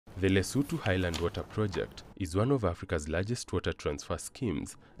The Lesotho Highlands Water Project is one of Africa's largest water transfer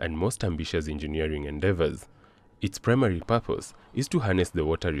schemes and most ambitious engineering endeavors. Its primary purpose is to harness the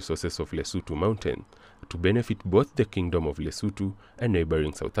water resources of Lesotho Mountain to benefit both the Kingdom of Lesotho and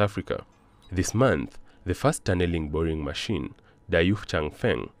neighboring South Africa. This month, the first tunneling boring machine, Dayu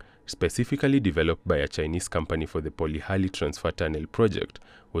Changfeng, specifically developed by a Chinese company for the Polyhali Transfer Tunnel project,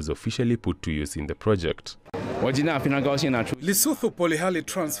 was officially put to use in the project. Lesotho Polyhali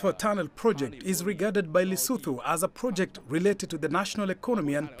Transfer Tunnel project is regarded by Lesotho as a project related to the national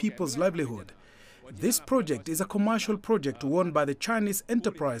economy and people's livelihood. This project is a commercial project won by the Chinese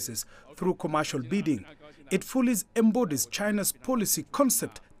enterprises through commercial bidding. It fully embodies China's policy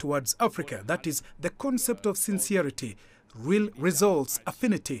concept towards Africa, that is, the concept of sincerity, real results,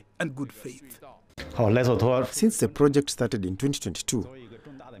 affinity, and good faith. Since the project started in 2022,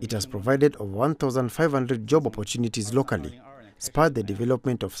 it has provided over 1,500 job opportunities locally, spurred the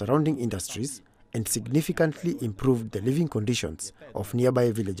development of surrounding industries, and significantly improved the living conditions of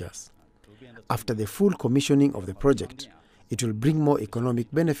nearby villagers. After the full commissioning of the project, it will bring more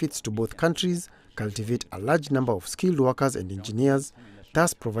economic benefits to both countries, cultivate a large number of skilled workers and engineers,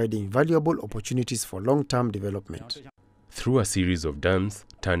 thus providing valuable opportunities for long-term development. Through a series of dams,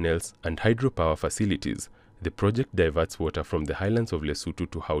 tunnels, and hydropower facilities, the project diverts water from the highlands of Lesotho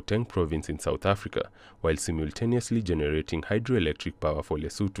to Gauteng province in South Africa, while simultaneously generating hydroelectric power for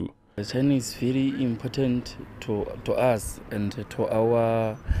Lesotho. China is very important to us and to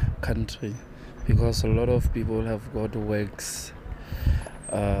our country because a lot of people have got works.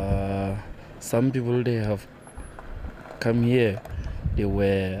 Some people, they have come here, they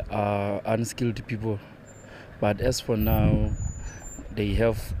were unskilled people. But as for now, they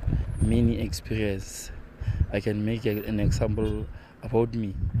have many experience. I can make an example about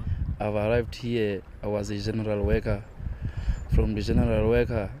me. I've arrived here, I was a general worker. From the general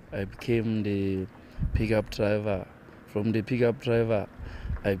worker, I became the pickup driver. From the pickup driver,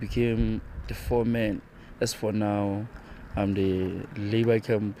 I became the foreman. As for now, I'm the labor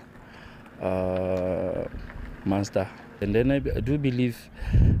camp master. And then I do believe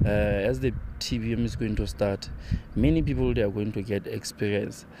as the TBM is going to start, many people, they are going to get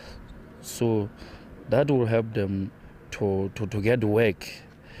experience. So that will help them to get work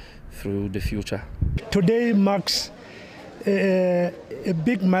through the future. Today marks a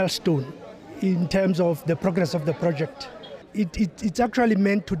big milestone in terms of the progress of the project. It's actually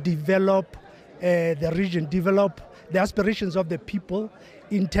meant to develop the region, develop the aspirations of the people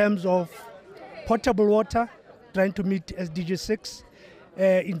in terms of potable water, trying to meet SDG 6,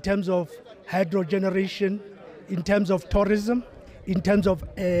 in terms of hydro generation, in terms of tourism, in terms of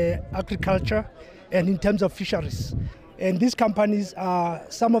agriculture, and in terms of fisheries. And these companies are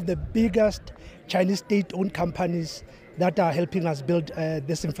some of the biggest Chinese state-owned companies that are helping us build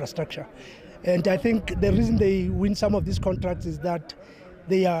this infrastructure. And I think the reason they win some of these contracts is that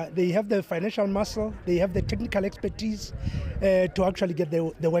they have the financial muscle, they have the technical expertise to actually get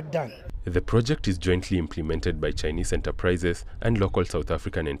the work done. The project is jointly implemented by Chinese enterprises and local South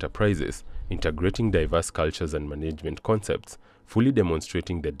African enterprises, integrating diverse cultures and management concepts, fully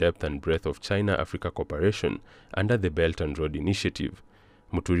demonstrating the depth and breadth of China-Africa cooperation under the Belt and Road Initiative.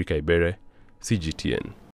 Muturi Kaibere, CGTN.